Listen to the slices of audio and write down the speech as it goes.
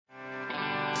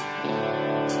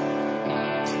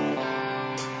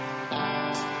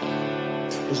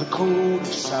There's a code of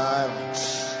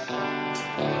silence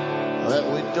that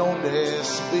we don't dare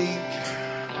speak.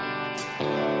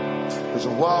 There's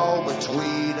a wall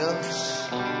between us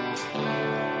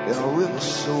and a river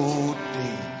so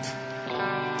deep.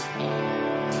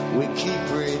 We keep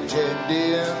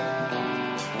pretending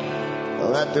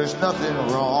that there's nothing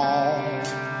wrong.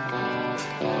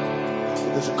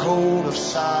 There's a code of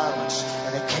silence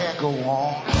and it can't go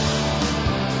on.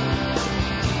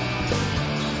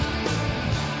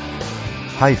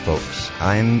 Hi folks,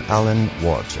 I'm Alan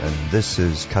Watt and this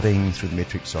is Cutting Through the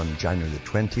Matrix on January the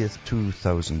 20th,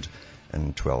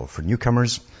 2012. For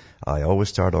newcomers, I always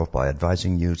start off by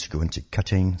advising you to go into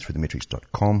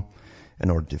cuttingthroughthematrix.com in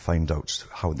order to find out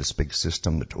how this big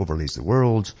system that overlays the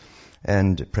world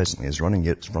and presently is running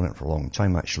it, run it for a long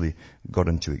time actually, got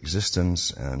into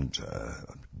existence, and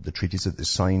the treaties that they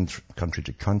signed country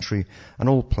to country,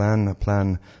 a plan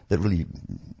that really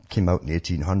came out in the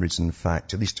 1800s. In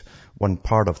fact, at least one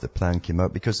part of the plan came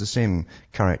out because the same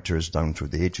characters down through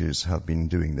the ages have been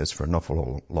doing this for an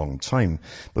awful long time.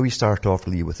 But we start off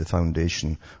really with the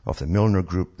foundation of the Milner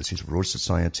Group, the Cecil Rhodes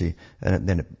Society, and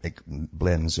then it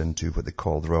blends into what they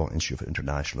call the Royal Institute of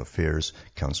International Affairs,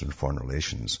 Council on Foreign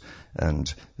Relations.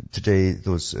 And today,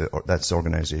 that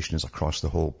organization is across the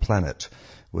whole planet,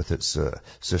 with its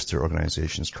sister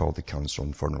organizations called the Council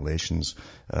on Foreign Relations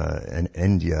in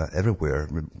India, everywhere,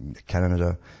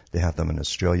 Canada, they have them in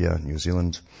Australia, New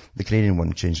Zealand. The Canadian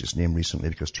one changed its name recently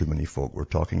because too many folk were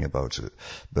talking about it.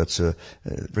 But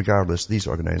regardless, these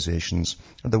organizations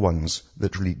are the ones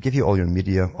that really give you all your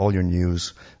media, all your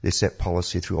news. They set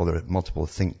policy through all their multiple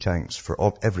think tanks for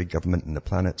every government on the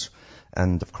planet.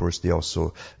 And of course, they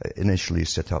also initially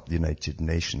set up the United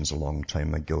Nations a long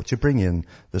time ago to bring in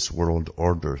this world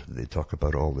order that they talk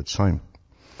about all the time.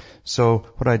 So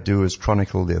what I do is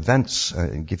chronicle the events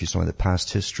and give you some of the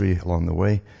past history along the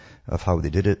way of how they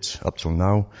did it up till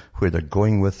now, where they're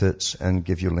going with it, and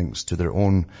give you links to their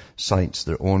own sites,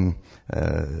 their own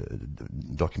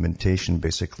documentation,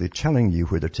 basically telling you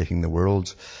where they're taking the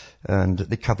world. And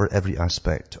they cover every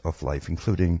aspect of life,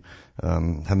 including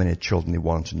how many children they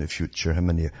want in the future,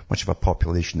 much of a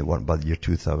population they want by the year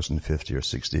 2050 or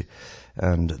 60,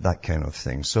 and that kind of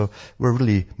thing. So we're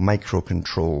really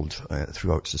micro-controlled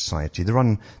throughout society. They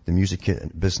run the music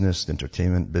business, the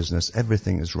entertainment business.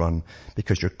 Everything is run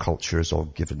because your culture is all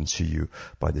given to you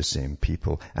by the same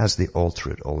people, as they alter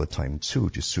it all the time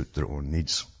too, to suit their own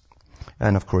needs.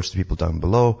 And of course, the people down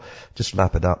below just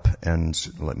lap it up, and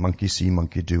like monkey see,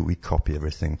 monkey do, we copy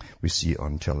everything we see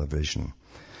on television.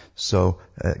 So,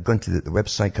 go into the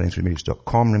website,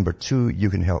 cuttingthroughthematrix.com. Number 2, you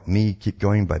can help me keep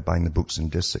going by buying the books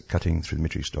and discs at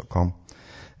cuttingthroughthematrix.com.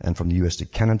 And from the US to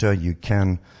Canada, you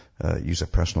can use a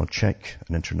personal check,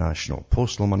 an international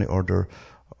postal money order,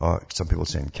 or some people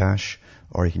send cash,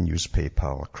 or you can use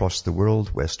PayPal. Across the world,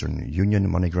 Western Union,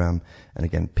 MoneyGram, and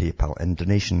again, PayPal. And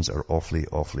donations are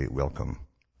awfully welcome.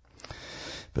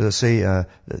 But as I say,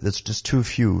 there's just too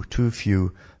few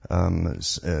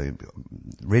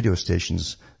radio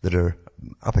stations that are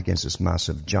up against this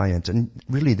massive giant. And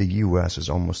really, the U.S. is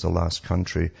almost the last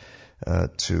country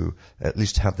to at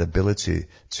least have the ability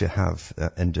to have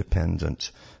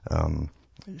independent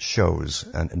shows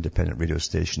and independent radio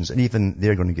stations, and even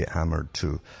they're going to get hammered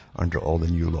too under all the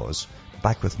new laws.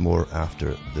 Back with more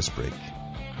after this break.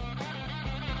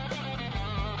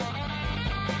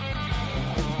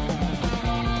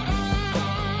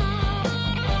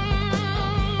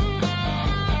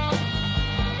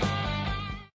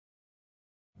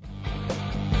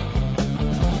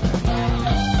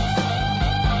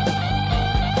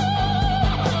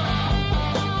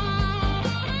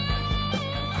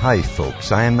 Hi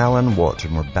folks, I am Alan Watt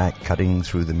and we're back cutting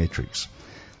through the matrix.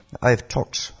 I've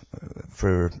talked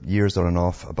for years on and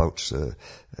off about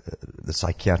the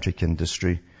psychiatric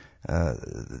industry.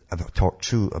 I've talked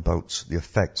too about the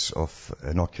effects of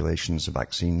inoculations,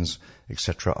 vaccines,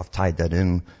 etc. I've tied that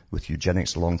in with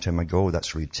eugenics a long time ago.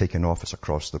 That's really taken off. It's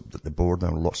across the board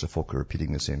now. Lots of folk are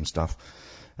repeating the same stuff.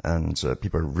 And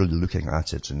people are really looking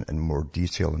at it in more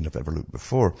detail than they've ever looked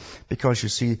before. Because you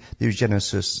see, the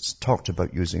eugenicists talked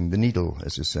about using the needle,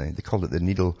 as they say. They called it the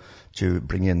needle to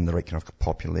bring in the right kind of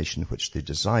population which they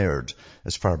desired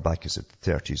as far back as the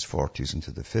 30s, 40s,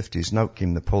 into the 50s. Now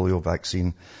came the polio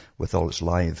vaccine with all its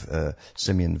live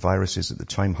simian viruses at the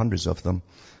time, hundreds of them.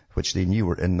 which they knew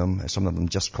were in them. Some of them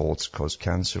just cause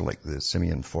cancer, like the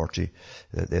Simian 40,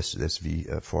 the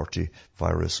SV40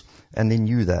 virus. And they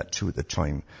knew that too at the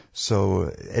time. So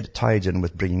it tied in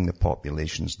with bringing the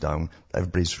populations down.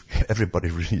 Everybody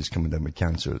really is coming down with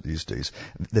cancer these days.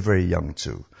 They're very young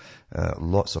too.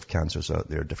 Lots of cancers out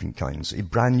there, different kinds.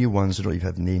 Brand new ones, you don't even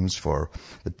have names for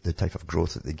the type of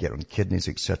growth that they get on kidneys,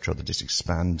 etc. They just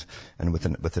expand, and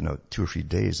within 2 or 3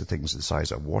 days, the thing's the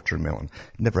size of a watermelon.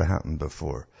 Never happened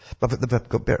before. But they've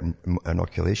got better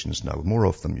inoculations now, more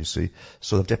of them, you see.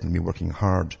 So they've definitely been working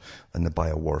hard in the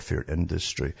biowarfare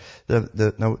industry. Now,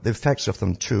 the effects of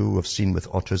them too, we've seen with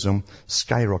autism,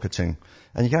 skyrocketing.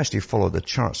 And you can actually follow the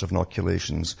charts of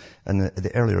inoculations, and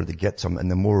the earlier they get them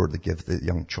and the more they give the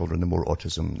young children, the more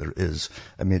autism there is.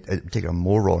 I mean, it would take a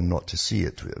moron not to see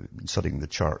it, studying the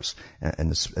charts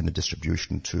and the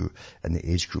distribution too, and the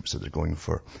age groups that they're going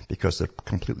for, because they're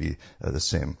completely the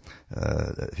same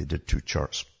if you did 2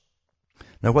 charts.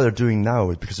 Now, what they're doing now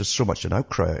is, because there's so much an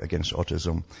outcry against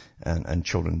autism and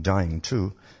children dying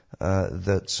too,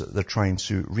 that they're trying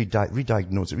to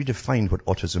re-diagnose it, redefine what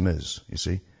autism is, you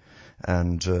see.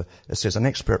 And it says an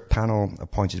expert panel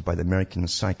appointed by the American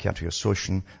Psychiatric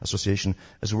Association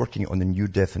is working on the new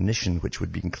definition, which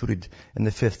would be included in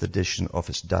the 5th edition of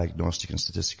its Diagnostic and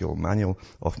Statistical Manual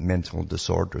of Mental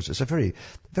Disorders. It's a very,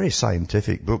 very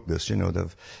scientific book, this, they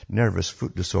have nervous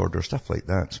foot disorder, stuff like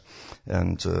that.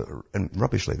 And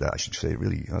rubbish like that, I should say,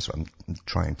 really. That's what I'm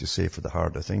trying to say for the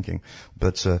harder thinking.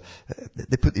 But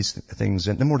they put these things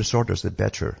in. The more disorders, the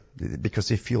better, because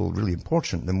they feel really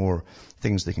important. The more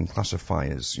things they can classify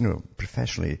as,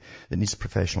 professionally, it needs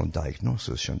professional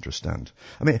diagnosis, you understand.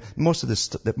 I mean, most of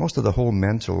the whole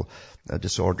mental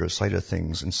disorder side of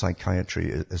things in psychiatry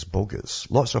is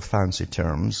bogus. Lots of fancy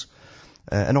terms,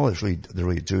 and all they're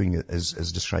really doing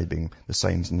is describing the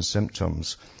signs and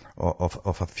symptoms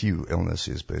of a few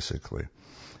illnesses, basically.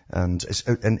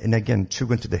 And again, to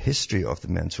go into the history of the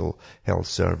mental health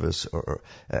service,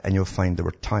 and you'll find they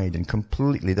were tied in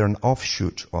completely. They're an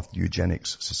offshoot of the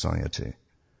eugenics society.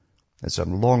 It's a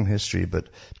long history, but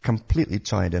completely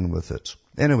tied in with it.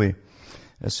 Anyway,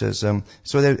 it says,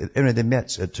 so they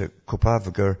met at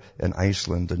Kopavigur in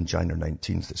Iceland on January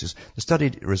 19th. It says, the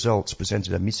study results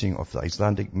presented at a meeting of the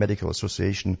Icelandic Medical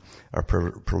Association are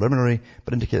preliminary,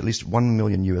 but indicate at least 1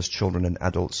 million US children and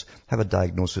adults have a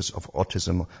diagnosis of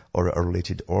autism or a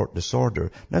related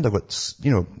disorder. Now they've got,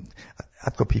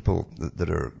 I've got people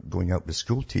that are going out with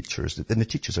school teachers, and the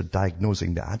teachers are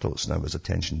diagnosing the adults now as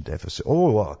attention deficit.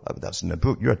 Oh, that's in the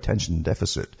book. You're attention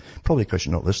deficit. Probably because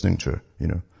you're not listening to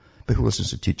her, But who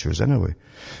listens to teachers anyway?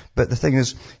 But the thing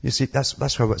is, you see,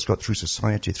 that's how it's got through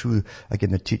society, through, again,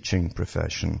 the teaching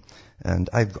profession. And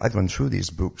I've gone through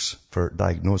these books for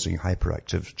diagnosing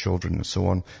hyperactive children and so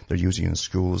on. They're using in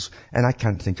schools. And I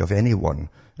can't think of anyone,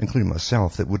 including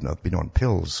myself, that wouldn't have been on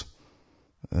pills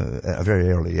at a very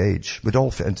early age. Would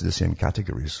all fit into the same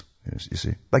categories, you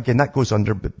see. But again, that goes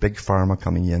under big pharma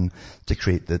coming in to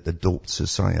create the doped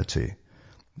society.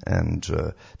 And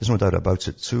there's no doubt about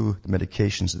it too. The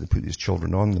medications that they put these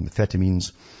children on, the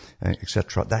amphetamines,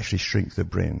 etc., they actually shrink the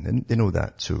brain. And they know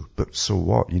that too. But so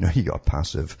what? You got a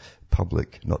passive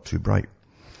public, not too bright.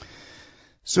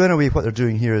 So anyway, what they're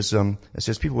doing here is, it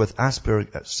says people with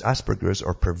Asperger's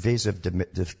or pervasive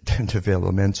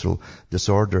developmental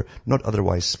disorder, not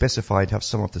otherwise specified, have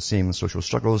some of the same social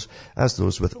struggles as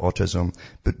those with autism,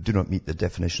 but do not meet the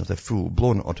definition of the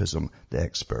full-blown autism, the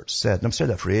experts said. And I've said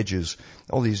that for ages.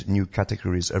 All these new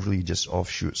categories are really just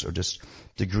offshoots or just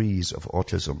degrees of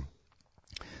autism.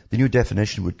 The new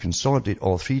definition would consolidate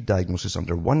all 3 diagnoses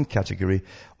under one category,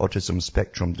 autism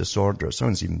spectrum disorder.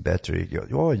 Sounds even better. You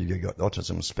got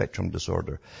autism spectrum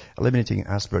disorder, eliminating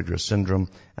Asperger's syndrome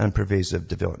and pervasive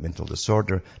developmental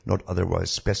disorder, not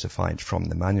otherwise specified from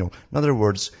the manual. In other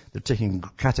words, they're taking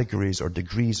categories or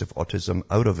degrees of autism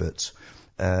out of it,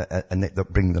 and they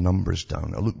bring the numbers down.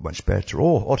 It'll look much better.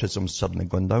 Oh, autism's suddenly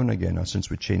gone down again since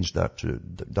we changed that to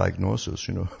diagnosis,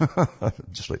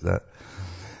 just like that.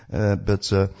 But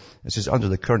it says under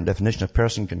the current definition, a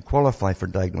person can qualify for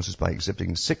diagnosis by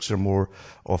exhibiting 6 or more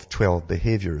of 12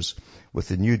 behaviors. With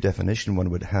the new definition,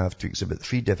 one would have to exhibit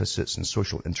 3 deficits in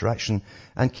social interaction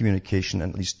and communication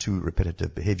and at least 2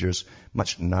 repetitive behaviors,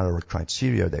 much narrower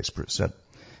criteria, the expert said.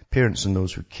 Parents and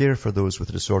those who care for those with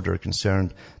the disorder are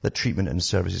concerned that treatment and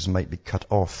services might be cut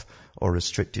off or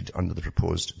restricted under the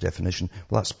proposed definition.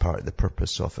 Well, that's part of the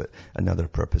purpose of it. Another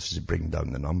purpose is to bring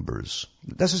down the numbers.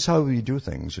 This is how we do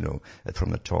things,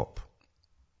 from the top.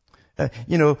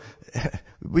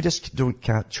 We just don't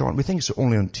catch on. We think it's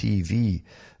only on TV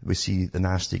we see the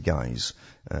nasty guys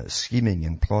scheming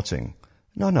and plotting.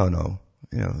 No.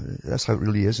 That's how it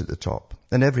really is at the top,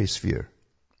 in every sphere.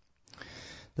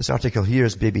 This article here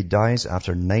is baby dies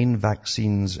after 9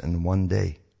 vaccines in one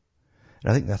day.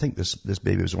 And I think this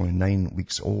baby was only 9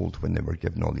 weeks old when they were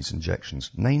given all these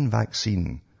injections. 9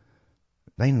 of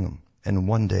them in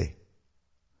one day.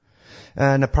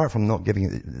 And apart from not giving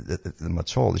them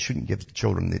at all, they shouldn't give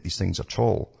children these things at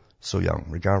all so young,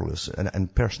 regardless.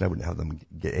 And personally, I wouldn't have them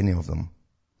get any of them.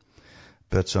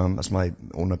 But that's my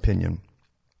own opinion.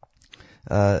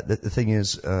 The thing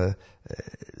is,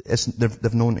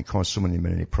 they've known it causes so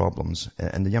many problems.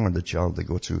 And the younger the child they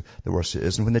go to, the worse it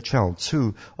is. And when the child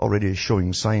too already is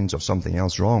showing signs of something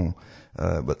else wrong,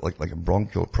 but like a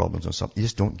bronchial problems or something, you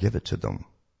just don't give it to them.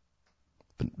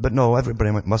 But no, everybody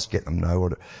must get them now,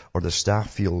 or the staff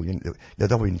feel,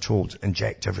 they're being told,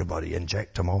 inject everybody,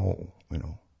 inject them all,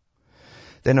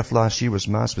 Then a flash year was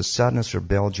masked with sadness for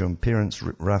Belgian parents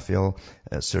Raphael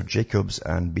Sir Jacobs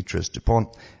and Beatrice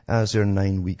Dupont as their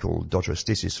 9-week-old daughter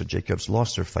Stacey Sir Jacobs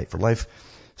lost her fight for life.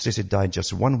 Stacey died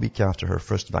just 1 week after her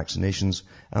first vaccinations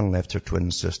and left her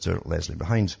twin sister Leslie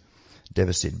behind.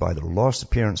 Devastated by their loss, the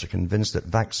parents are convinced that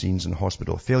vaccines and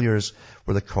hospital failures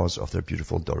were the cause of their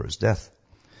beautiful daughter's death.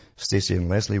 Stacey and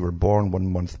Leslie were born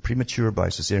 1 month premature by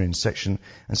cesarean section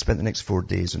and spent the next 4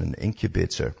 days in an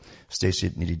incubator. Stacey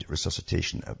needed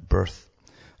resuscitation at birth.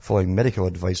 Following medical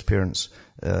advice, parents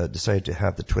decided to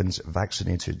have the twins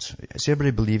vaccinated. See,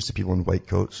 everybody believes the people in white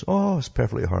coats, it's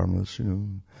perfectly harmless,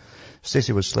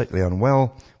 Stacey was slightly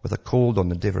unwell with a cold on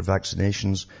the day of her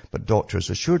vaccinations, but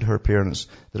doctors assured her parents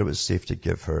that it was safe to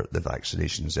give her the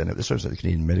vaccinations. And this sounds like the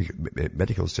Canadian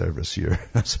medical service here.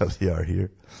 That's how they are here.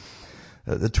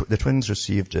 The twins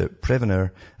received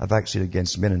Prevnar, a vaccine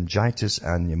against meningitis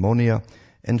and pneumonia,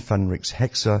 Infanrix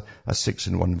Hexa, a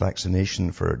 6-in-1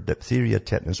 vaccination for diphtheria,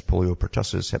 tetanus, polio,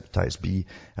 pertussis, hepatitis B,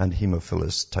 and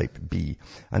hemophilus type B.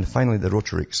 And finally, the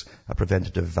Rotarix, a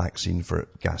preventative vaccine for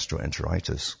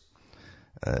gastroenteritis.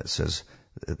 It says,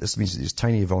 this means that these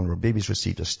tiny vulnerable babies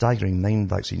received a staggering 9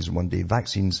 vaccines in one day,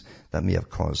 vaccines that may have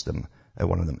caused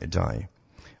one of them to die.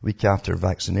 A week after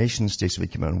vaccination, Stacey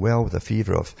became unwell with a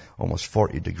fever of almost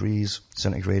 40 degrees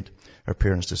centigrade. Her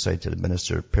parents decided to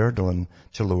administer Perdolin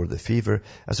to lower the fever.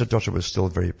 As her daughter was still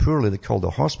very poorly, they called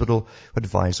the hospital, who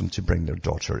advised them to bring their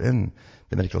daughter in.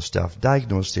 The medical staff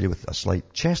diagnosed Stacey with a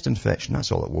slight chest infection.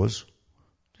 That's all it was.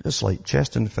 A slight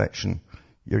chest infection.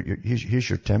 Here's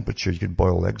your temperature. You could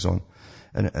boil eggs on.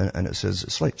 And it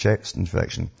says slight chest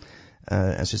infection.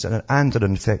 It says, and an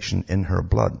infection in her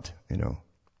blood,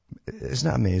 Isn't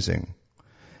that amazing?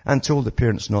 And told the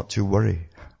parents not to worry.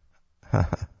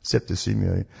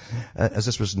 Septicemia. As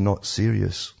this was not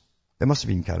serious. It must have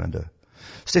been Canada.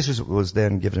 Stacey was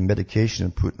then given medication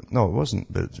and no, it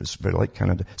wasn't, but it's very like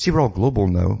Canada. See, we're all global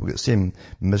now. We've got the same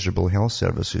miserable health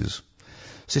services.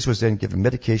 Stacey was then given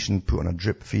medication, put on a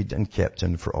drip feed, and kept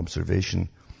in for observation.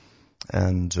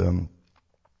 And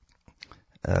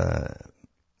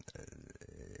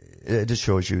it just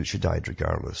shows you she died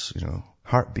regardless,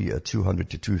 Heartbeat at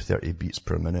 200 to 230 beats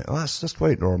per minute. That's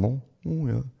quite normal. Oh,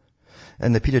 yeah.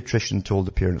 And the pediatrician told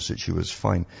the parents that she was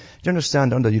fine. Do you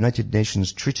understand, under the United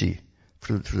Nations Treaty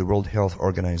through the World Health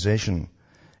Organization,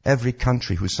 every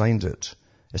country who signed it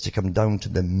is to come down to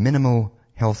the minimal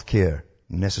health care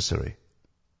necessary.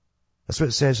 That's what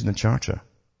it says in the Charter.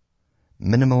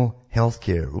 Minimal health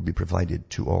care will be provided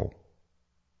to all.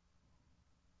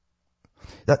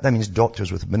 That means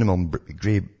doctors with minimum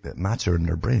grey matter in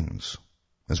their brains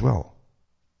as well.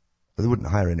 But they wouldn't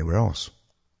hire anywhere else.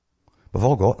 We've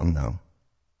all got them now.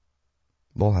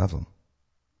 We all have them.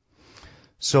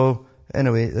 So,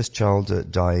 anyway, this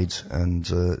child died, and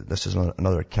this is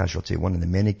another casualty, one of the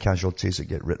many casualties that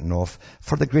get written off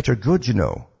for the greater good,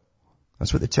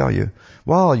 That's what they tell you.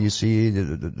 Well, you see,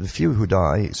 the few who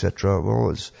die, etc.,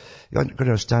 well, you're going to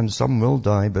understand some will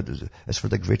die, but it's for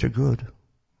the greater good.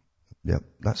 Yep,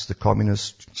 that's the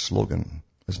communist slogan,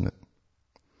 isn't it?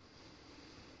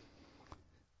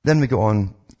 Then we go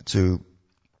on to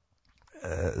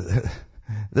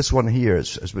this one here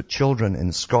is with children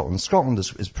in Scotland. Scotland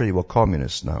is pretty well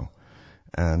communist now.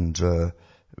 And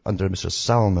under Mr.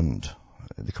 Salmond,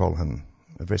 they call him,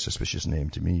 a very suspicious name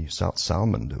to me,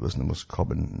 Salmond. It wasn't the most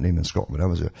common name in Scotland when I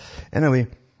was there. Anyway,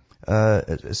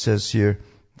 it says here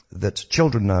that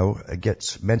children now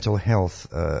get mental health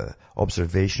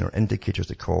observation or indicators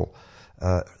they call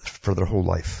for their whole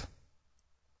life.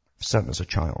 Starting as a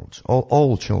child.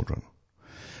 All children.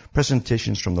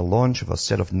 Presentations from the launch of a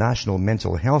set of national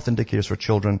mental health indicators for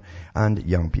children and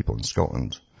young people in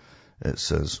Scotland. It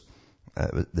says,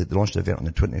 They launched the event on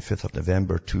the 25th of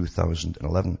November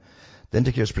 2011. The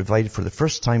indicators provide for the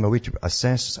first time a way to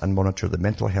assess and monitor the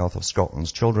mental health of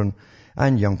Scotland's children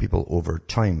and young people over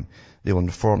time. They will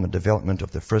inform the development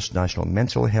of the first national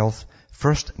mental health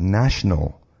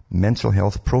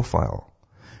profile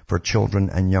for children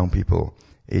and young people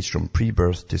aged from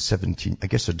pre-birth to 17. I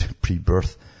guess they do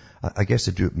pre-birth. I guess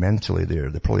they do it mentally there.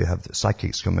 They probably have the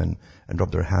psychics come in and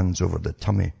rub their hands over the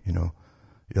tummy,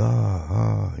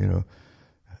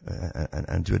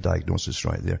 and do a diagnosis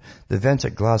right there. The event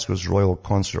at Glasgow's Royal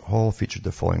Concert Hall featured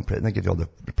the following, and they give you all the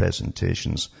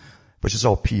presentations, which is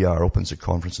all PR, opens the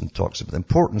conference and talks about the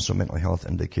importance of mental health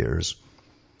indicators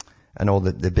and all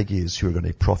the biggies who are going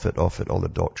to profit off it, all the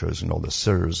doctors and all the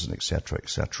sirs and et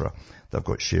cetera. They've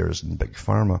got shares in Big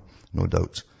Pharma, no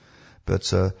doubt.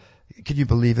 But can you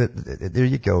believe it? There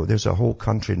you go. There's a whole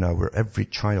country now where every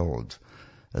child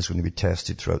is going to be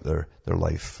tested throughout their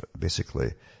life,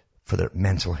 basically, for their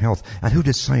mental health. And who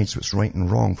decides what's right and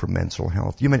wrong for mental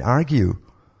health? You might argue,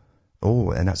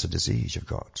 and that's a disease you've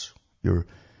got. You've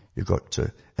got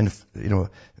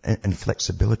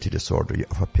inflexibility disorder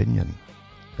of opinion,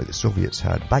 like the Soviets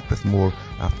had. Back with more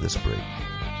after this break.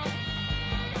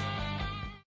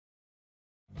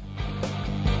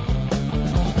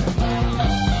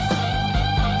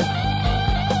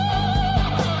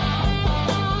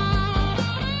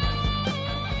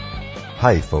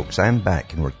 Hi folks, I'm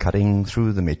back and we're cutting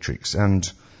through the matrix and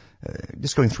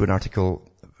just going through an article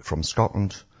from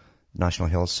Scotland, National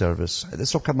Health Service.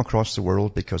 This will come across the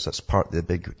world because that's part of the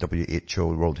big WHO,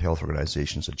 World Health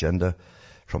Organization's agenda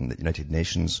from the United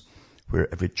Nations, where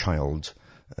every child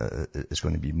is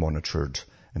going to be monitored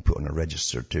and put on a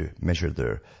register to measure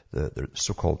their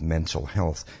so-called mental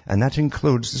health. And that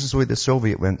includes, this is the way the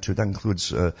Soviet went to, that includes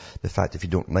the fact if you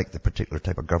don't like the particular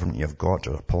type of government you've got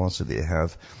or policy that you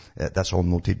have, that's all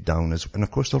noted down and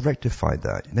of course they'll rectify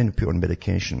that. And then you put on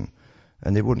medication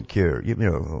and they wouldn't care,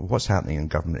 what's happening in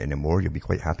government anymore. You'll be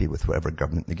quite happy with whatever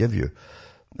government they give you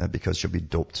because you'll be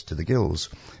doped to the gills.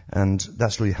 And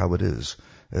that's really how it is.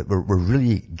 We're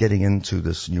really getting into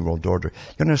this New World Order.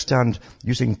 You understand,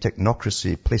 using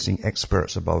technocracy, placing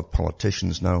experts above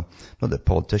politicians now. Not that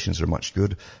politicians are much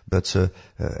good, but, and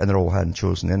they're all hand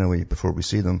chosen anyway before we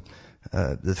see them.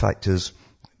 The fact is,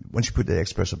 once you put the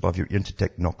experts above you, you're into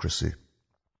technocracy.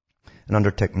 And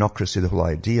under technocracy, the whole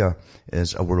idea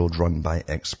is a world run by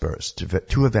experts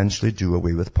to eventually do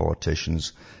away with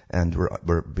politicians. And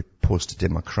we're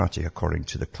post-democratic according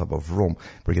to the Club of Rome.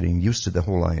 We're getting used to the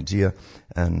whole idea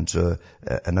and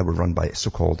now we're run by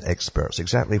so-called experts.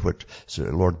 Exactly what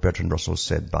Lord Bertrand Russell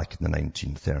said back in the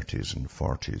 1930s and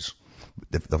 40s.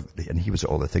 And he was at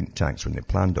all the think tanks when they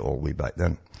planned it all way back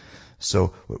then.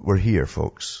 So we're here,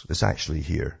 folks. It's actually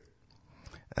here.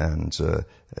 And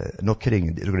no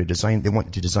kidding, they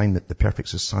want to design the perfect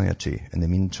society in the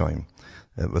meantime,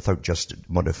 without just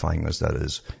modifying us, that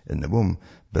is, in the womb.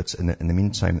 But in the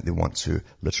meantime, they want to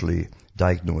literally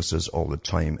diagnose us all the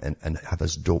time and have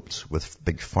us doped with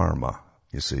Big Pharma,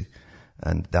 you see.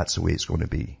 And that's the way it's going to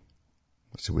be.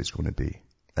 That's the way it's going to be.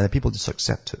 And the people just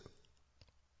accept it.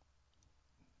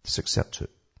 Just accept it.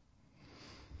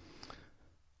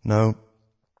 Now,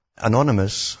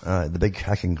 Anonymous, the big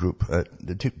hacking group,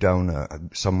 they took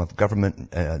down some of government,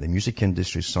 the music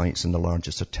industry sites in the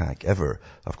largest attack ever,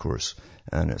 of course.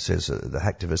 And it says the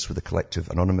hacktivists with the collective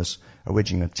Anonymous are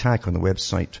waging an attack on the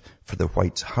website for the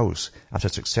White House after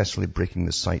successfully breaking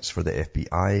the sites for the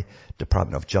FBI,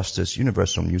 Department of Justice,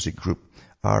 Universal Music Group,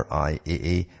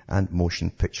 RIAA, and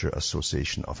Motion Picture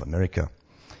Association of America.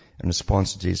 In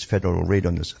response to today's federal raid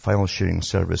on this file-sharing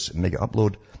service, Mega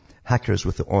Upload, hackers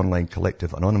with the online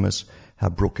collective Anonymous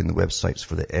have broken the websites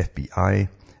for the FBI,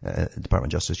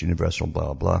 Department of Justice, Universal,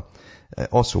 blah, blah.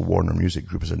 Also, Warner Music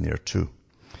Group is in there too.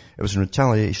 It was in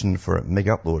retaliation for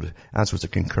Mega Upload, as was a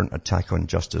concurrent attack on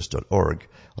Justice.org,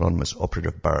 Anonymous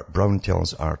operative Barrett Brown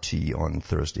tells RT on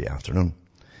Thursday afternoon.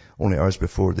 Only hours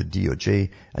before the DOJ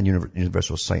and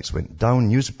Universal sites went down,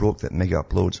 news broke that Mega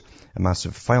Upload, a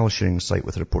massive file-sharing site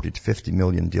with a reported 50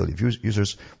 million daily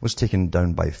users, was taken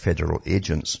down by federal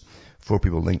agents. 4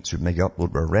 people linked to Mega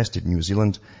Upload were arrested in New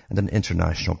Zealand, and an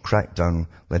international crackdown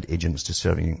led agents to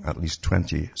serving at least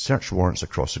 20 search warrants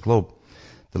across the globe.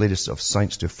 The latest of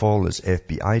sites to fall is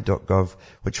FBI.gov,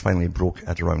 which finally broke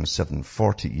at around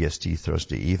 7:40 EST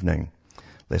Thursday evening.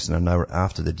 Less than an hour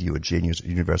after the DOJ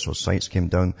Universal sites came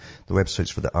down, the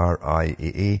websites for the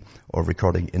RIAA, or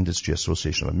Recording Industry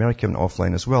Association of America, went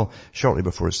offline as well. Shortly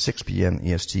before 6 p.m.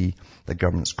 EST, the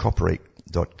government's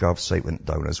Copyright.gov site went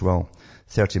down as well.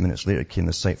 30 minutes later came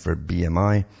the site for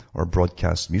BMI, or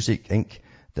Broadcast Music Inc.,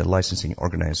 the licensing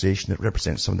organization that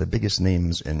represents some of the biggest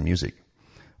names in music.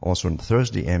 Also on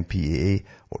Thursday,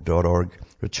 MPAA.org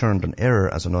returned an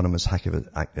error as anonymous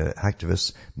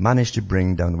hacktivists managed to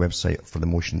bring down the website for the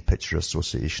Motion Picture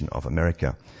Association of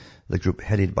America. The group,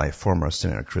 headed by former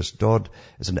Senator Chris Dodd,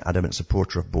 is an adamant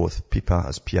supporter of both PIPA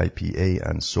as PIPA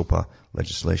and SOPA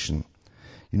legislation.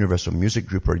 Universal Music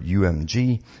Group, or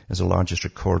UMG, is the largest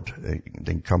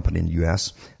recording company in the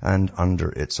US, and under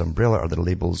its umbrella are the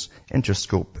labels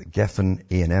Interscope, Geffen,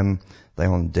 A&M,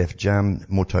 Dion Def Jam,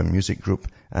 Motown Music Group,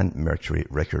 and Mercury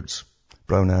Records.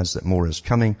 Brown adds that more is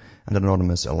coming, and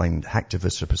anonymous aligned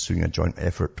hacktivists are pursuing a joint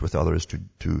effort with others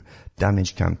to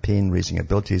damage campaign-raising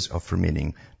abilities of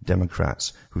remaining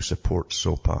Democrats who support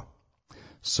SOPA.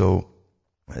 So,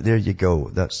 there you go.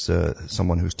 That's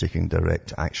someone who's taking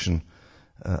direct action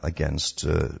against,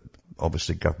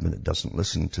 obviously, government that doesn't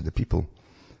listen to the people.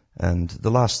 And the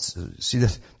last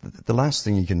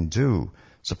thing you can do,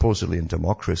 supposedly in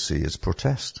democracy, is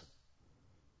protest.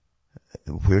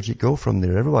 Where do you go from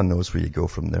there? Everyone knows where you go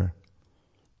from there.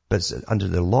 But under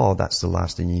the law, that's the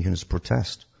last thing you can do is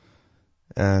protest.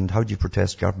 And how do you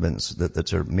protest governments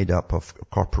that are made up of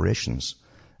corporations?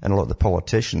 And a lot of the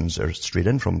politicians are straight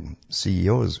in from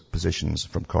CEOs' positions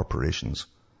from corporations.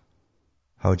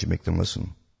 How do you make them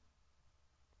listen?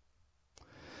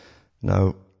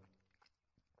 Now,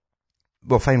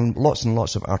 we'll find lots and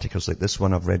lots of articles like this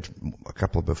one. I've read a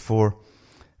couple before.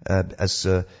 And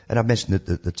I've mentioned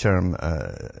the term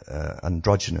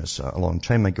androgynous a long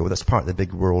time ago. That's part of the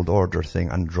big world order thing,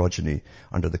 androgyny,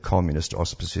 under the communist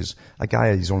auspices. A guy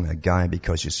is only a guy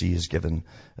because, you see, he's given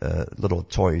little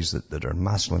toys that are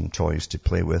masculine toys to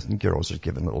play with, and girls are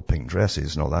given little pink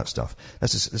dresses and all that stuff.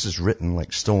 This is written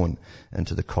like stone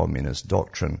into the communist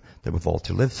doctrine that we've all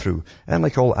to live through. And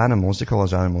like all animals, they call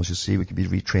us animals, you see, we can be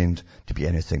retrained to be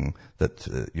anything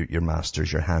that your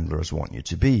masters, your handlers want you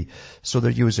to be. So they're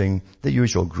using the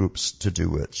usual groups to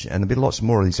do it. And there'll be lots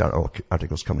more of these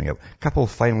articles coming up. Couple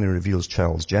finally reveals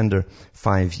child's gender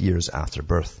 5 years after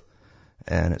birth.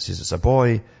 And it says it's a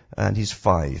boy, and he's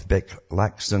 5. Beck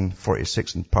Laxton,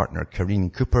 46, and partner Karine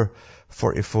Cooper,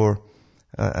 44.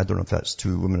 I don't know if that's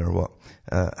two women or what,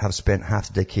 have spent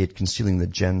half a decade concealing the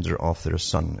gender of their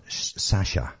son,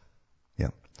 Sasha. Yeah.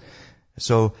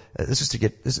 So this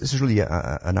is really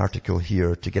an article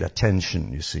here to get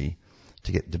attention, you see,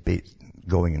 to get debate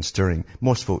going and stirring.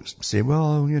 Most folks say,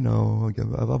 well, you know,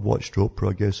 I've watched Oprah,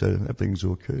 I guess everything's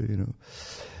okay, you know.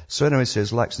 So anyway, it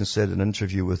says, Laxton said in an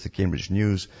interview with the Cambridge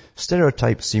News,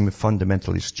 stereotypes seem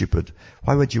fundamentally stupid.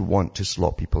 Why would you want to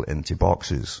slot people into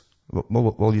boxes?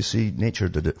 Well, you see, nature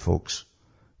did it, folks.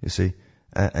 You see,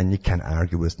 and you can't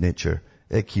argue with nature.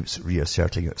 It keeps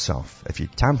reasserting itself. If you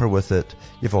tamper with it,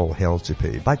 you've all hell to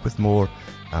pay. Back with more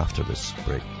after this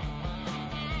break.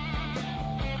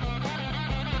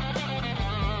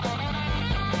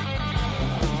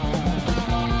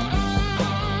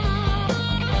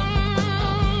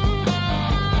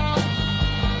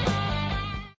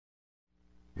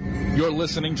 You're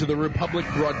listening to the Republic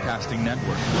Broadcasting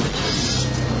Network,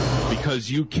 because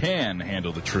you can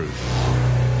handle the truth.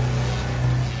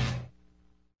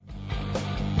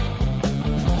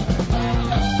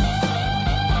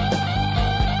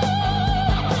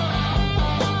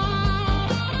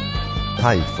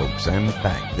 Hi folks, I'm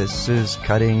back. This is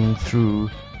Cutting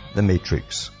Through the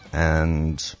Matrix,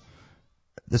 and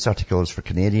this article is for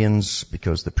Canadians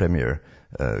because the Premier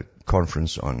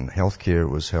conference on healthcare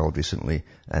was held recently,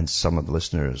 and some of the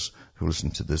listeners who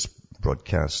listened to this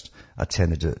broadcast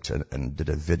attended it and did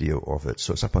a video of it.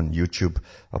 So it's up on YouTube.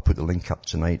 I'll put the link up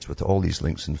tonight with all these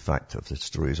links, in fact, of the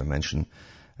stories I mentioned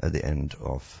at the end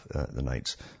of the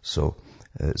night. So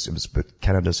it was about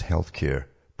Canada's healthcare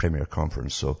Premier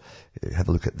Conference. So have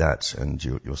a look at that and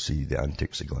you'll see the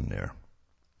antics that go on there.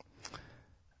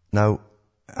 Now,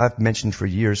 I've mentioned for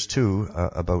years too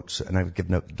and I've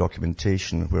given out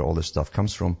documentation where all this stuff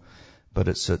comes from, but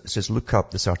it says, look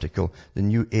up this article, The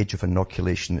New Age of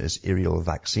Inoculation is Aerial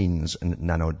Vaccines and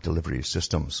Nano Delivery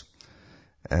Systems.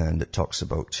 And it talks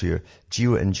about here,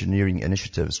 geoengineering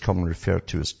initiatives, commonly referred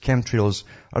to as chemtrails,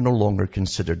 are no longer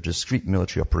considered discrete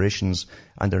military operations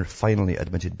and are finally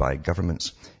admitted by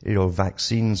governments. Aerial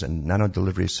vaccines and nano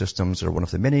delivery systems are one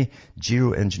of the many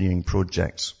geoengineering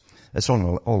projects. It's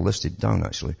all listed down,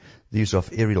 actually. The use of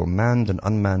aerial manned and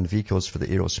unmanned vehicles for the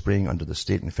aerial spraying under the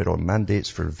state and federal mandates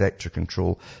for vector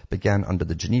control began under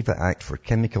the Geneva Act for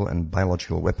Chemical and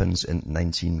Biological Weapons in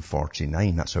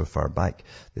 1949. That's how far back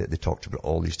they talked about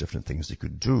all these different things they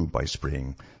could do by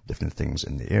spraying different things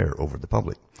in the air over the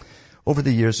public. Over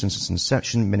the years since its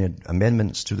inception, many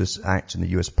amendments to this act in the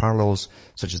U.S. parallels,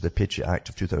 such as the Patriot Act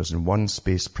of 2001,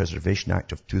 Space Preservation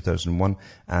Act of 2001,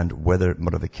 and Weather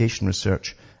Modification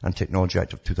Research and Technology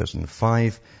Act of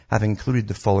 2005, have included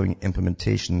the following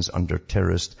implementations under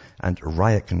terrorist and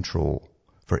riot control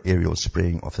for aerial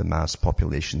spraying of the mass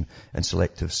population in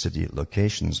selective city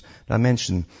locations. Now, I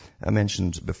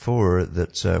mentioned before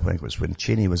that when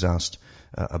Cheney was asked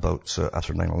about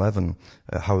after 9/11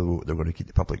 how they're going to keep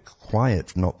the public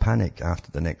quiet, not panic after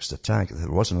the next attack. If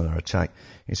there was another attack,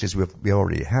 he says we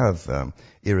already have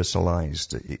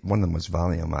aerosolized. One of them was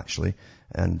Valium actually,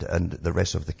 and the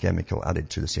rest of the chemical added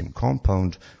to the same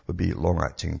compound would be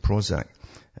long-acting Prozac,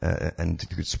 and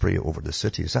you could spray it over the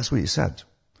cities. That's what he said.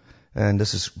 And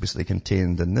this is basically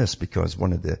contained in this because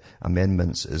one of the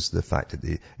amendments is the fact that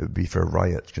it would be for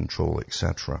riot control,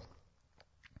 etc.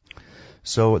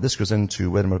 So this goes into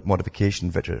weather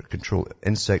modification, vector control,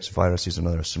 insects, viruses, and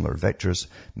other similar vectors,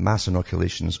 mass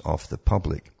inoculations of the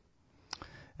public.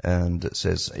 And it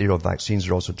says aerial vaccines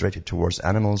are also directed towards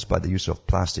animals by the use of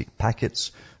plastic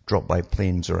packets dropped by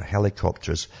planes or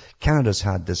helicopters. Canada's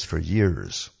had this for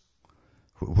years,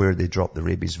 where they drop the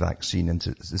rabies vaccine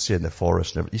into, they say in the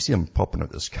forest. You see them popping out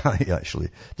of the sky, actually.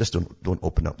 Just don't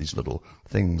open up these little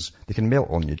things. They can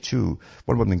melt on you, too.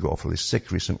 One woman got awfully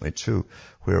sick recently, too,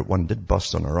 where one did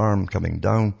bust on her arm coming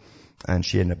down, and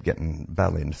she ended up getting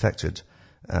badly infected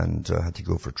and had to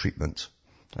go for treatment.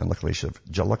 And luckily,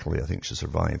 I think she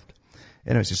survived.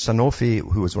 Anyway, Sanofi,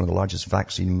 who is one of the largest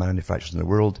vaccine manufacturers in the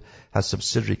world, has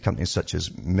subsidiary companies such as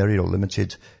Mereo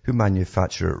Limited, who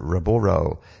manufacture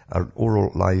Raboral, an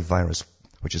oral live virus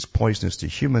which is poisonous to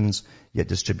humans, yet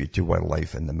distributed to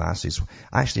wildlife in the masses.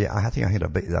 Actually, I think I had a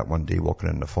bit of that one day walking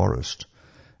in the forest.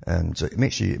 And it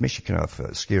makes you kind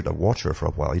of scared of water for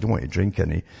a while. You don't want to drink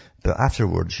any. But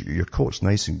afterwards, your coat's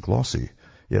nice and glossy.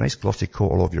 You have a nice glossy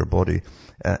coat all over your body,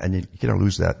 and you kind of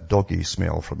lose that doggy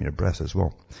smell from your breath as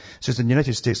well. It says in the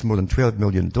United States, more than 12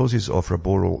 million doses of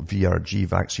Raboral VRG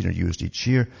vaccine are used each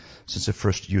year. Since the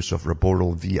first use of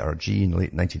Raboral VRG in the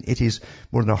late 1980s,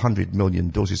 more than 100 million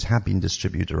doses have been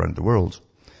distributed around the world.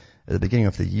 At the beginning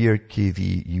of the year,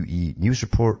 KVUE news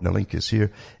report, and the link is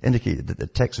here, indicated that the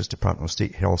Texas Department of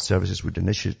State Health Services would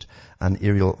initiate an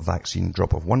aerial vaccine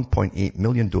drop of 1.8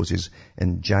 million doses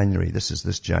in January. This is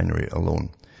this January alone.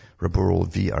 Raboral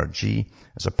VRG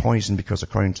is a poison because,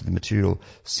 according to the material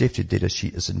safety data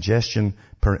sheet, its ingestion,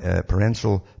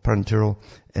 parenteral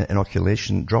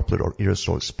inoculation, droplet or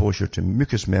aerosol exposure to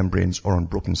mucous membranes or on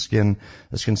broken skin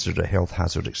is considered a health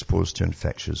hazard exposed to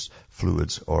infectious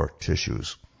fluids or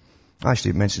tissues.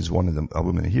 Actually, it mentions a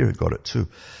woman here who got it too.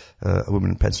 A woman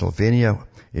in Pennsylvania,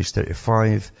 age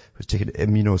 35, who's taken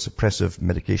immunosuppressive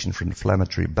medication for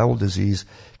inflammatory bowel disease,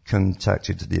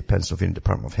 contacted the Pennsylvania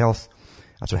Department of Health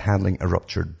after handling a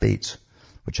ruptured bait,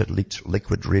 which had leaked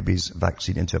liquid rabies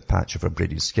vaccine into a patch of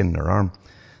abraded skin in her arm.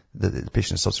 The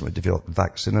patient subsequently developed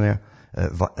vaccinia,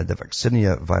 the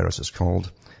vaccinia virus is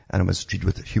called, and it was treated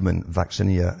with human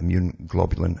vaccinia immune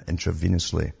globulin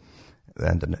intravenously,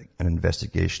 and an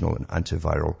investigational and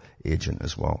antiviral agent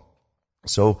as well.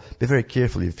 So be very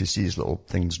careful if you see these little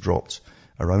things dropped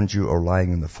around you or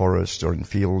lying in the forest or in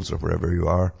fields or wherever you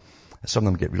are. Some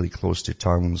of them get really close to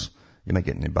towns. You might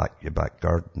get in your back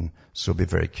garden, so be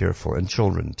very careful. And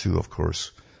children too, of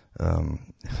course,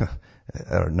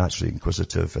 are naturally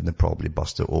inquisitive, and they probably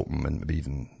bust it open and maybe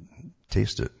even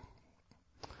taste it.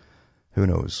 Who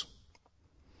knows?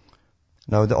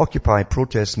 Now, the Occupy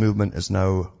protest movement is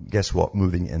now, guess what,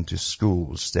 moving into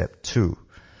schools, step 2.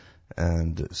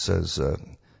 And it says,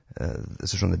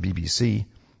 this is from the BBC.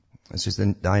 It says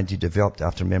the idea developed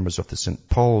after members of the St.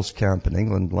 Paul's camp in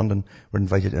England, London, were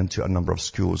invited into a number of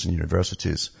schools and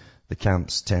universities. The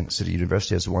camp's Tent City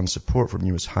University has won support from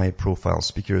numerous high-profile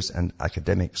speakers and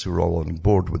academics who are all on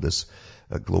board with this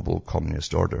global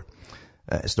communist order.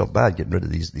 It's not bad getting rid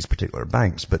of these particular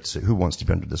banks, but who wants to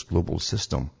be under this global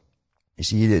system? You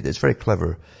see, it's very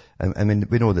clever. I mean,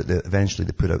 we know that eventually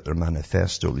they put out their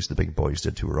manifesto, at least the big boys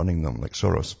did who were running them, like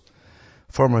Soros.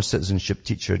 Former citizenship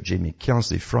teacher Jamie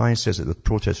Kelsley-Fry says that with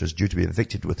protesters due to be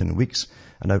evicted within weeks,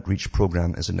 an outreach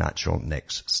program is a natural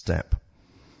next step.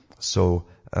 So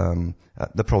they'll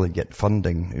probably get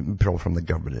funding, probably from the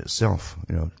government itself,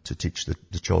 to teach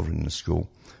the children in the school,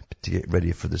 to get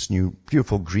ready for this new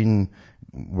beautiful green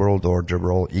world order.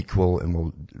 We're all equal and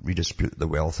we'll redistribute the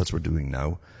wealth as we're doing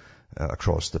now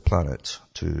across the planet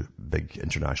to big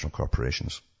international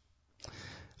corporations.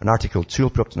 An Article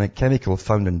 2 kryptonite chemical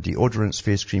found in deodorants,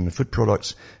 face cream and food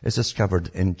products is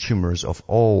discovered in tumors of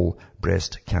all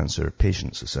breast cancer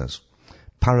patients, it says.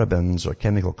 Parabens are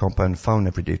chemical compound found in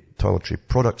everyday toiletry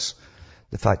products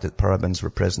The fact that parabens were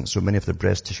present in so many of the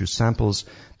breast tissue samples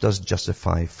does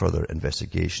justify further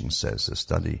investigation, says the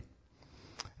study.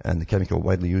 And the chemical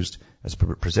widely used as a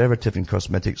preservative in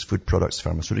cosmetics, food products,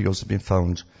 pharmaceuticals have been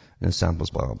found in the samples,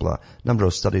 blah, blah, blah. A number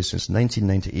of studies since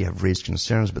 1998 have raised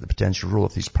concerns about the potential role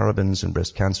of these parabens in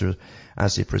breast cancer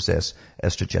as they possess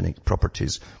estrogenic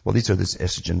properties. Well, these are these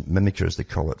estrogen mimickers, they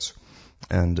call it.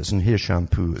 And it's in hair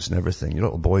shampoo, it's in everything. Your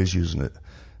little boy's using it.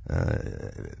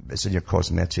 It's in your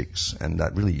cosmetics, and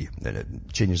that really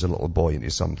changes a little boy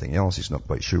into something else. He's not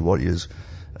quite sure what he is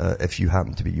if you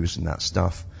happen to be using that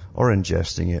stuff or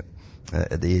ingesting it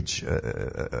at the age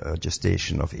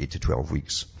gestation of 8 to 12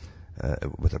 weeks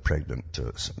with a pregnant,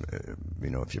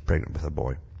 if you're pregnant with a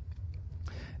boy.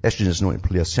 Estrogen is known to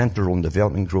play a central role in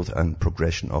development, growth, and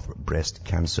progression of breast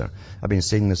cancer. I've been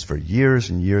saying this for years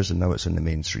and years, and now it's in the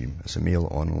mainstream. It's a Mail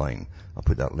Online. I'll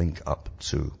put that link up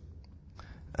too.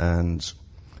 And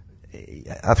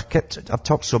I've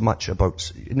talked so much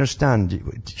about, understand,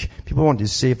 people want to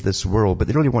save this world, but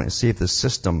they really want to save the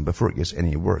system before it gets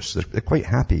any worse. They're quite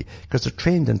happy because they're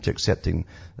trained into accepting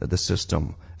the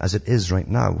system as it is right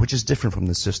now, which is different from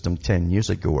the system 10 years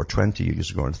ago or 20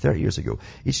 years ago or 30 years ago.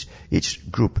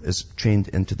 Each group is trained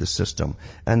into the system,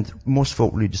 and most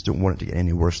folk really just don't want it to get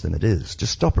any worse than it is.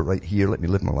 Just stop it right here, let me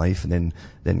live my life, and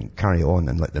then carry on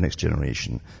and let the next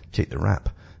generation take the rap.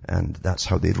 And that's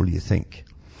how they really think.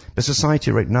 But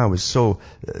society right now is so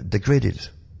degraded.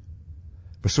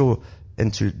 We're so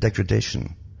into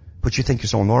degradation, which you think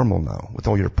is all normal now, with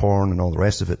all your porn and all the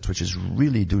rest of it, which is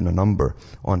really doing a number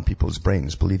on people's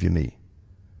brains, believe you me.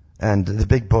 And the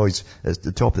big boys at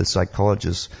the top of the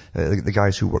psychologists, the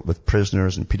guys who work with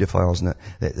prisoners and pedophiles, and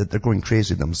they're going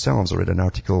crazy themselves. I read an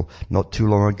article not too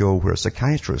long ago where a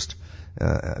psychiatrist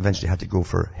eventually had to go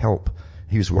for help.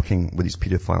 He was working with these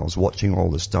pedophiles, watching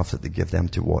all the stuff that they give them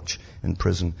to watch in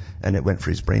prison, and it went for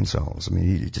his brain cells. I mean,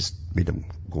 he just made him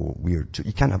go weird.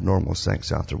 You can't have normal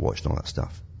sex after watching all that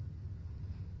stuff.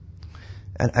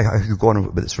 And I could go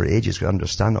on with this for ages, because I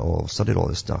understand it all, studied all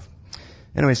this stuff.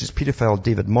 Anyways, this pedophile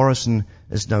David Morrison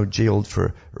is now jailed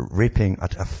for raping a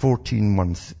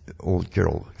 14-month-old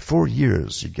girl. 4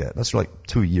 years you get. That's like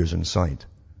 2 years inside.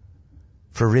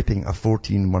 For raping a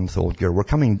 14-month-old girl.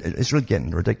 It's really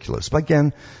getting ridiculous. But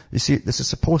again, you see, this is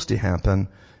supposed to happen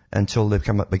until they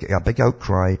come up, a big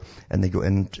outcry, and they go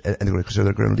in, and they're going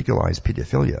to legalize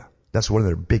pedophilia. That's one of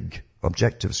their big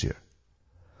objectives here.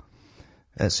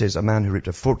 It says a man who raped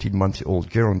a 14-month-old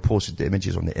girl and posted the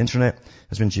images on the internet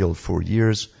has been jailed 4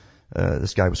 years.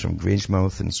 This guy was from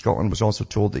Grangemouth in Scotland, was also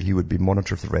told that he would be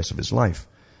monitored for the rest of his life.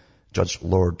 Judge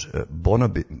Lord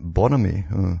Bonamy,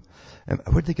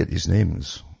 where'd they get these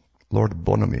names? Lord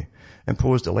Bonamy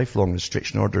imposed a lifelong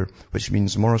restriction order, which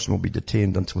means Morrison will be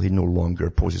detained until he no longer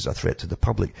poses a threat to the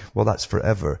public. Well, that's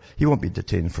forever. He won't be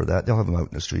detained for that. They'll have him out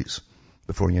in the streets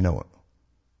before you know it.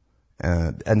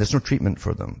 And there's no treatment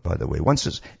for them, by the way. Once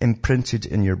it's imprinted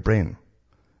in your brain,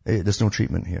 there's no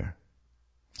treatment here.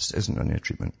 There isn't any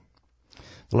treatment.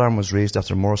 The alarm was raised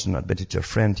after Morrison admitted to a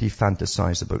friend he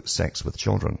fantasized about sex with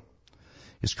children.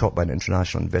 He was caught by an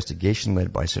international investigation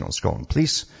led by Central Scotland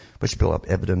Police, which built up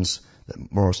evidence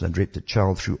that Morrison had raped a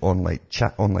child through online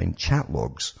chat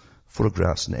logs,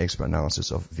 photographs, and expert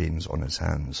analysis of veins on his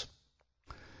hands.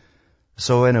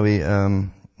 So anyway,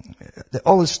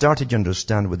 all this started, you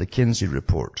understand, with the Kinsey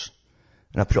report.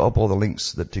 And I put up all the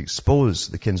links that to expose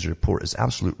the Kinsey report is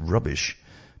absolute rubbish.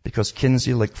 Because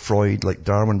Kinsey, like Freud, like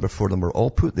Darwin before them, were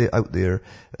all put out there,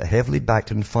 heavily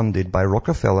backed and funded by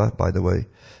Rockefeller, by the way,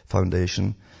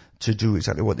 Foundation, to do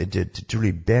exactly what they did, to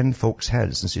really bend folks'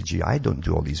 heads and say, gee, I don't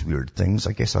do all these weird things.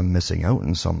 I guess I'm missing out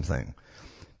on something.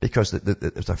 Because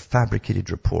it's a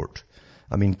fabricated report.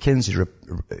 I mean, Kinsey,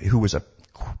 who was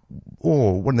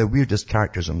one of the weirdest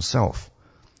characters himself,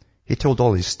 he told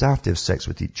all his staff to have sex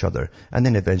with each other, and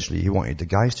then eventually he wanted the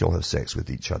guys to all have sex with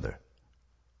each other.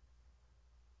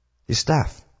 His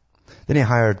staff. Then he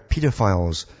hired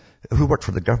pedophiles who worked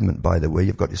for the government, by the way.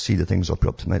 You've got to see the things I'll put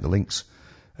up tonight, the links,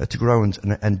 to go around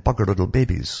and bugger little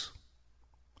babies.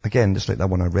 Again, just like that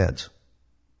one I read.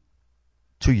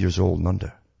 2 years old and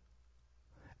under.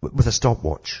 With a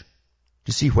stopwatch.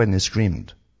 To see when they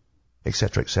screamed.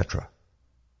 Etc., etc.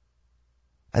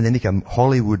 And they make a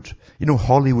Hollywood. You know,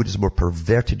 Hollywood is a more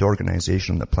perverted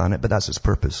organization on the planet, but that's its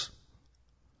purpose.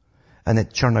 And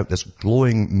it churned out this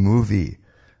glowing movie,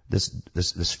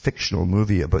 this fictional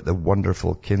movie about the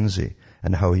wonderful Kinsey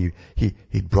and how he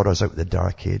brought us out of the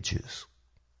dark ages.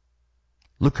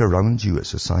 Look around you at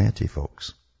society,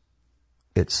 folks.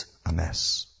 It's a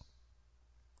mess.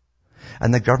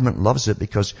 And the government loves it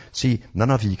because, see,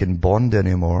 none of you can bond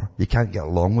anymore. You can't get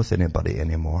along with anybody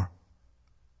anymore.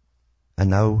 And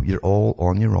now you're all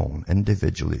on your own,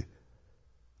 individually,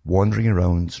 wandering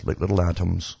around like little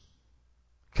atoms.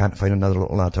 Can't find another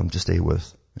little atom to stay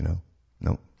with,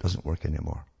 No, doesn't work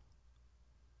anymore.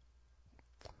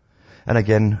 And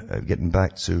again, getting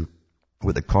back to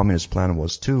what the communist plan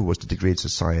was too, was to degrade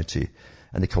society.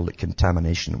 And they called it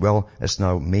contamination. Well, it's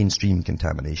now mainstream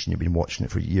contamination. You've been watching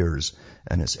it for years,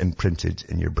 and it's imprinted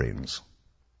in your brains.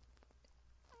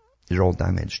 You're all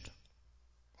damaged.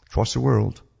 Across the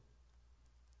world.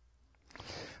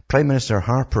 Prime Minister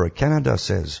Harper of Canada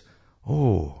says,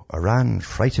 "Oh, Iran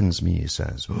frightens me," he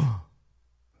says. Oh,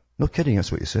 no kidding,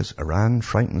 that's what he says. Iran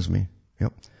frightens me.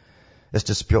 Yep. He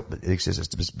says,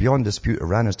 it's beyond dispute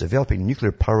Iran is developing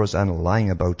nuclear powers and lying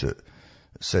about it,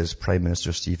 says Prime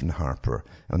Minister Stephen Harper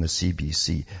on the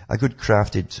CBC. A good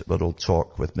crafted little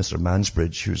talk with Mr.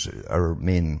 Mansbridge, who's our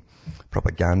main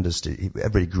propagandist.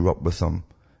 Everybody grew up with him.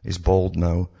 He's bald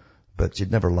now, but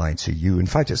he'd never lie to you. In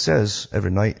fact, it says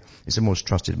every night he's the most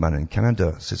trusted man in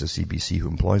Canada, says the CBC who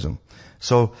employs him.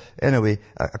 So anyway,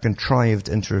 a contrived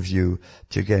interview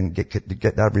to again get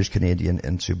the average Canadian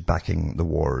into backing the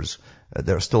wars.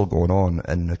 They're still going on,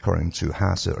 and according to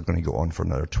Hassett, are going to go on for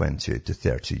another 20 to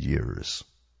 30 years.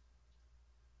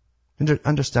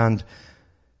 Understand,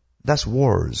 that's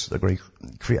wars. They're going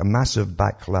to create a massive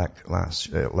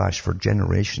backlash for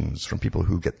generations from people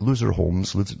who lose their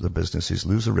homes, lose their businesses,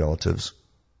 lose their relatives.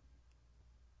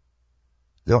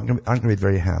 They aren't going to be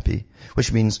very happy,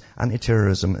 which means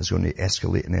anti-terrorism is going to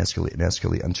escalate and escalate and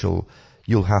escalate until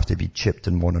you'll have to be chipped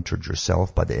and monitored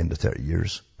yourself by the end of 30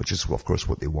 years, which is, of course,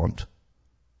 what they want.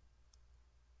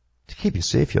 To keep you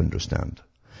safe, you understand.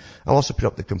 I'll also put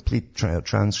up the complete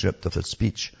transcript of a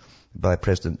speech by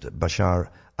President Bashar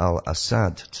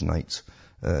al-Assad tonight,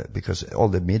 because all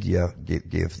the media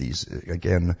gave these.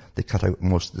 Again, they cut out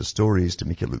most of the stories to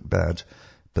make it look bad,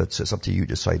 but it's up to you to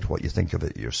decide what you think of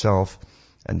it yourself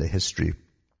and the history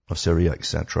of Syria,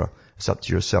 etc. It's up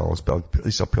to yourselves, but at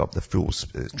least I'll put up the full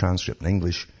transcript in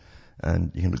English,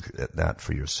 and you can look at that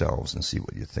for yourselves and see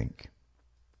what you think.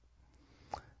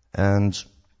 And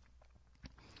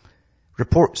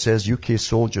report says UK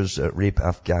soldiers rape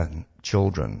Afghan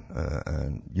children.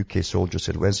 And UK soldiers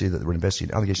said Wednesday that they were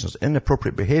investigating allegations of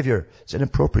inappropriate behaviour. It's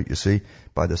inappropriate, you see,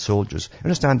 by the soldiers.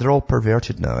 Understand, they're all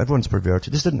perverted now. Everyone's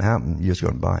perverted. This didn't happen years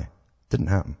gone by. Didn't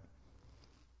happen.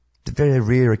 It's a very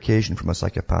rare occasion from a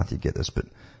psychopath you get this, but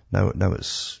now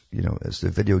it's, it's the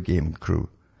video game crew,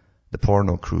 the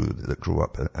porno crew that grew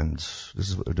up, and this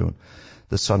is what they're doing.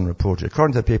 The Sun reported.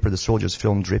 According to the paper, the soldiers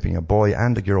filmed raping a boy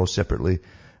and a girl separately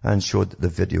and showed the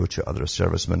video to other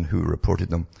servicemen who reported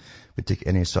them. We take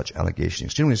any such allegation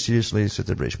extremely seriously, said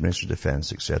the British Minister of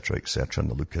Defence, etc., etc., and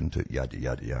they'll look into it, yada,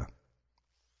 yada, yada.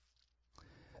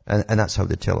 And that's how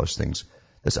they tell us things.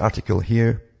 This article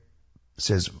here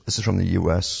says, this is from the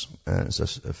US, it's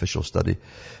an official study.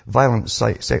 Violent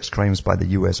sex crimes by the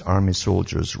US Army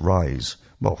soldiers rise.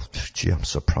 Well, gee, I'm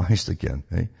surprised again,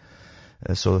 eh?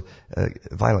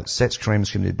 Violent sex crimes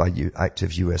committed by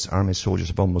active U.S. Army soldiers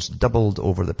have almost doubled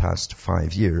over the past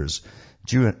 5 years,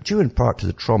 due in part to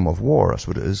the trauma of war. That's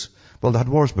what it is. Well, they had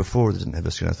wars before. They didn't have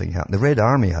this kind of thing happen. The Red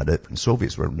Army had it, and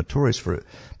Soviets were notorious for it.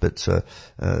 But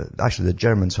actually, the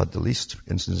Germans had the least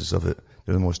instances of it.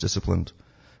 They're the most disciplined.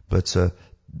 But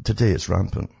today, it's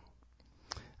rampant,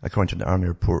 according to an Army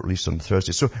report released on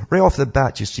Thursday. So right off the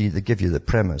bat, you see, they give you the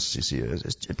premise. You see,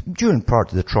 it's due in part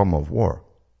to the trauma of war.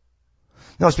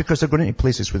 No, it's because they're going into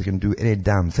places where they can do any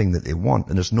damn thing that they want,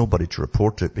 and there's nobody to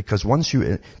report it, because once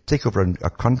you take over a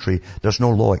country, there's no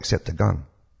law except a gun.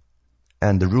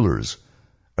 And the rulers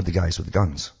are the guys with the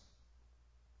guns.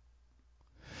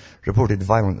 Reported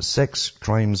violent sex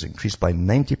crimes increased by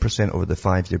 90% over the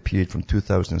 5-year period from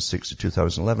 2006 to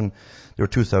 2011. There were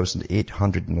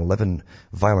 2,811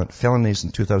 violent felonies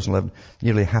in 2011,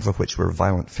 nearly half of which were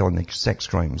violent felony sex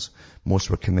crimes. Most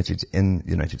were committed in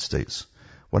the United States.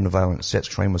 One violent sex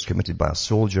crime was committed by a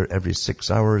soldier every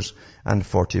 6 hours and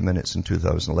 40 minutes in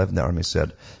 2011, the Army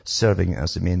said, serving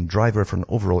as the main driver for an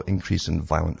overall increase in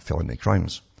violent felony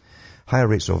crimes. Higher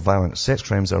rates of violent sex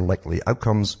crimes are likely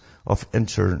outcomes of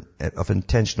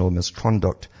intentional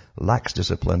misconduct, lax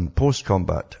discipline,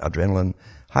 post-combat adrenaline,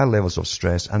 high levels of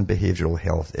stress, and behavioural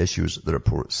health issues, the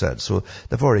report said. So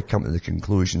they've already come to the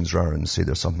conclusions rather than say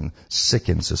there's something sick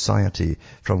in society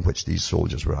from which these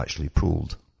soldiers were actually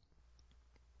pulled.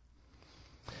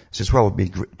 It says, while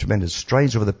we've made tremendous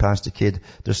strides over the past decade,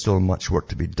 there's still much work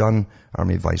to be done,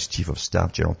 Army Vice Chief of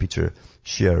Staff General Peter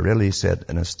Schiarelli said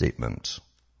in a statement.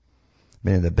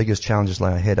 Many of the biggest challenges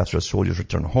lie ahead after our soldiers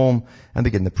return home and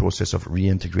begin the process of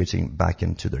reintegrating back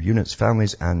into their units,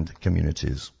 families and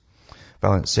communities.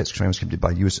 Violent sex crimes committed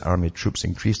by U.S. Army troops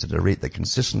increased at a rate that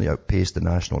consistently outpaced the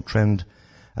national trend,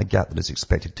 a gap that is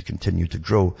expected to continue to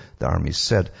grow, the Army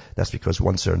said. That's because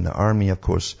once they're in the Army, of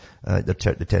course, they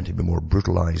tend to be more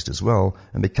brutalized as well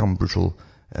and become brutal,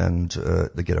 and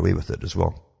they get away with it as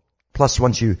well. Plus,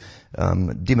 once you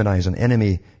demonize an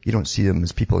enemy, you don't see them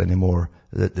as people anymore.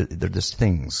 They're just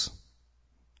things,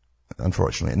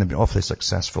 unfortunately. And they've been awfully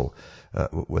successful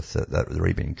with the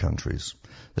Arabian countries.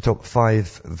 The top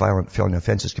 5 violent felony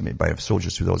offenses committed by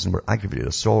soldiers in 2000 were aggravated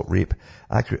assault, rape,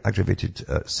 aggravated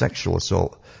sexual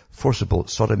assault, forcible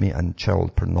sodomy, and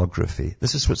child pornography.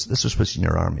 This is what's in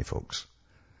your army, folks.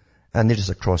 And they're just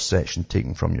a cross-section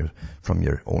taken from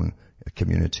your own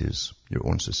communities, your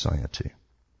own society.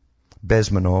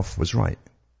 Bezmenov was right.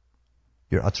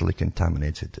 You're utterly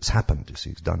contaminated. It's happened, you see,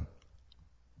 it's done.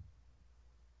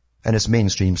 And it's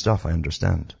mainstream stuff, I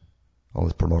understand. All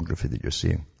the pornography that you're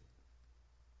seeing.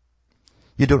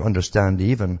 You don't understand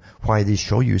even why they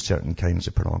show you certain kinds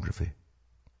of pornography.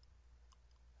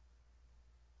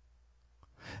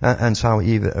 And so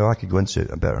I could go into it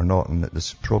a bit or not in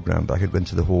this program, but I could go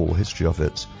into the whole history of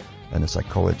it and the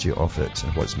psychology of it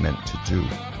and what it's meant to do.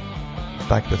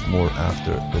 Back with more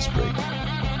after this break.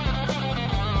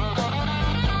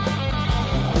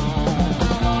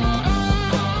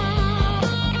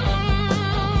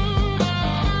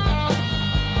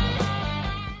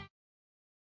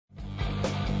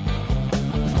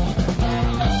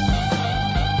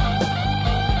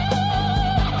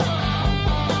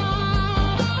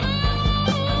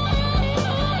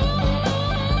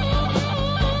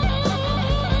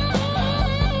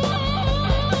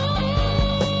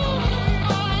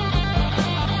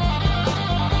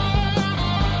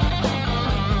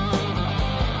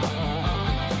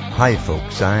 Hi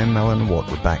folks, I'm Alan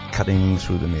Watt. We're back cutting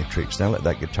through the matrix. Now let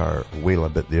that guitar wail a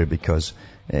bit there because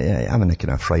I'm in a kind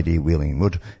of Friday wailing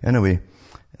mood. Anyway,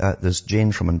 there's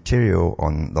Jane from Ontario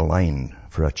on the line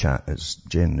for a chat. Is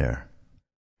Jane there?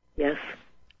 Yes.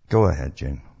 Go ahead,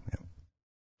 Jane.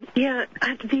 Yeah,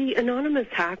 the anonymous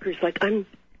hackers, I'm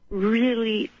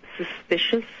really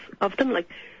suspicious of them.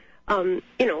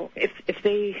 If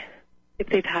they've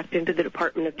hacked into the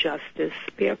Department of Justice,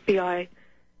 the FBI,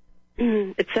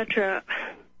 etc.,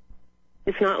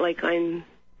 it's not like I'm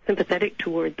sympathetic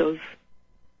toward those,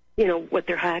 what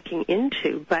they're hacking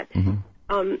into. But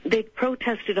they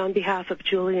protested on behalf of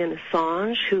Julian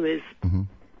Assange, who is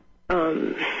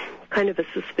kind of a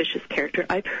suspicious character.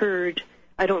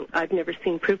 I've never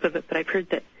seen proof of it, but I've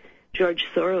heard that George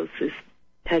Soros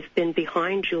has been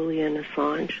behind Julian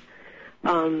Assange.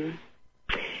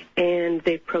 And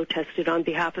they protested on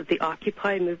behalf of the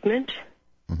Occupy movement.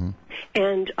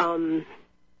 And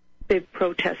they've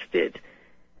protested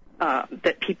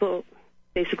that people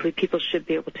should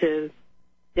be able to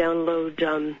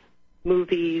download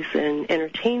movies and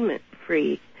entertainment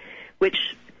free, which,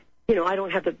 I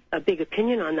don't have a big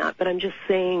opinion on that, but I'm just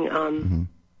saying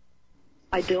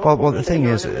I don't. Well, the thing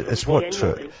is,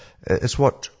 it's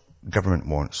what government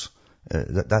wants.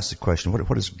 That's the question.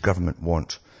 What does government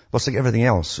want? Well, it's like everything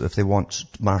else. If they want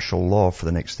martial law for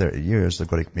the next 30 years, they've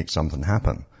got to make something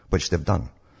happen, which they've done.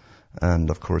 And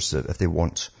of course, if they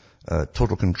want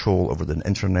total control over the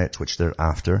internet, which they're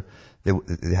after, they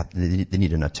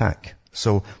need an attack.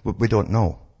 So we don't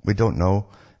know. We don't know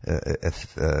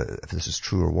if this is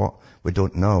true or what. We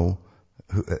don't know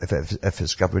if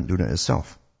it's government doing it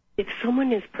itself. If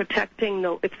someone is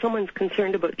if someone's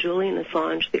concerned about Julian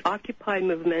Assange, the Occupy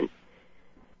movement,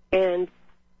 and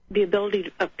the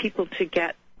ability of people to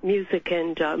get music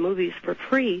and movies for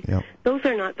free, those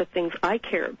are not the things I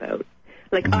care about.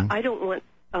 I don't want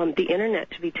the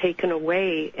internet to be taken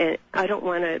away, and I don't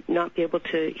want to not be able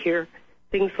to hear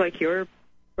things like your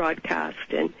broadcast.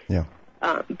 And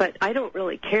but I don't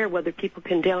really care whether people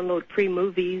can download free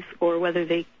movies or whether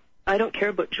I don't care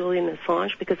about Julian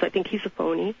Assange because I think he's a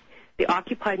phony. The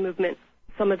Occupy movement,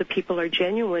 some of the people are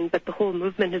genuine, but the whole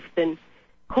movement has been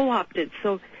co-opted.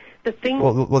 So the thing.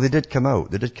 Well, they did come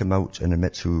out. They did come out and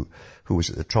admit who was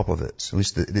at the top of it. At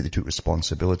least they took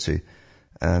responsibility.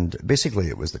 And basically,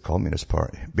 it was the Communist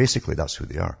Party. Basically, that's who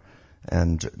they are.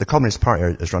 And the Communist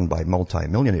Party is run by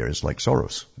multi-millionaires like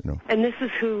Soros. And this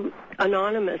is who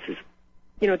Anonymous is.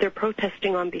 They're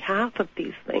protesting on behalf of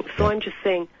these things. So I'm just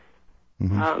saying,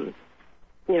 Well,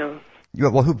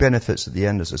 who benefits at the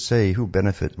end, as I say? Who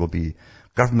benefit will be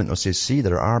government will say, see,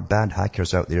 there are bad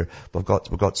hackers out there. We've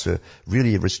got to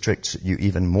really restrict you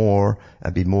even more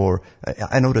and be more.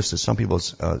 I noticed that some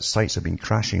people's sites have been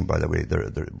crashing, by the way,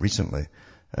 they're recently,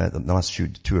 the last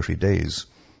 2 or 3 days,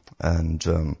 and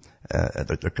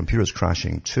their computers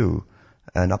crashing too.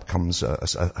 And up comes,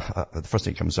 the first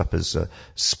thing that comes up is a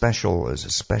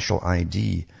special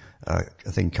ID,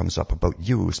 thing comes up about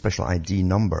you, special ID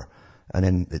number. And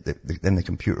then the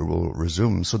computer will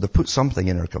resume. So they put something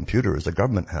in our computers, the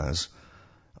government has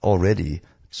already,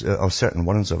 of certain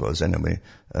ones of us anyway,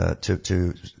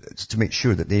 to make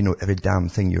sure that they know every damn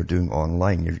thing you're doing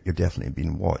online. You're definitely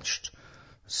being watched.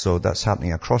 So that's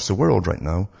happening across the world right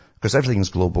now, because everything's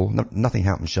global. Nothing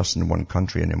happens just in one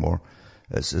country anymore.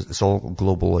 It's all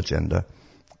global agenda.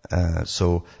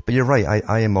 But you're right.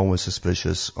 I am always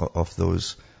suspicious of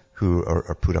those who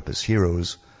are put up as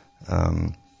heroes.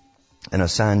 And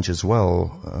Assange as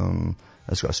well,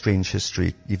 has got a strange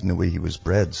history, even the way he was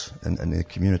bred in the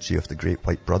community of the Great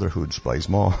White Brotherhood by his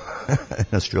ma in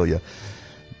Australia.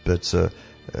 But,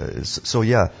 so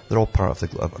yeah, they're all part of the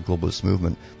globalist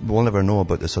movement. We'll never know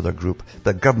about this other group,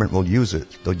 but government will use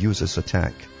it. They'll use this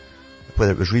attack.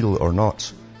 Whether it was real or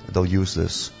not, they'll use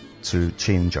this to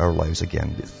change our lives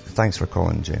again. Thanks for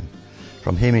calling, Jane.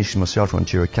 From Hamish and myself from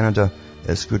Ontario, Canada,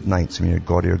 it's good night. May your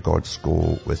God, your gods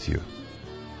go with you.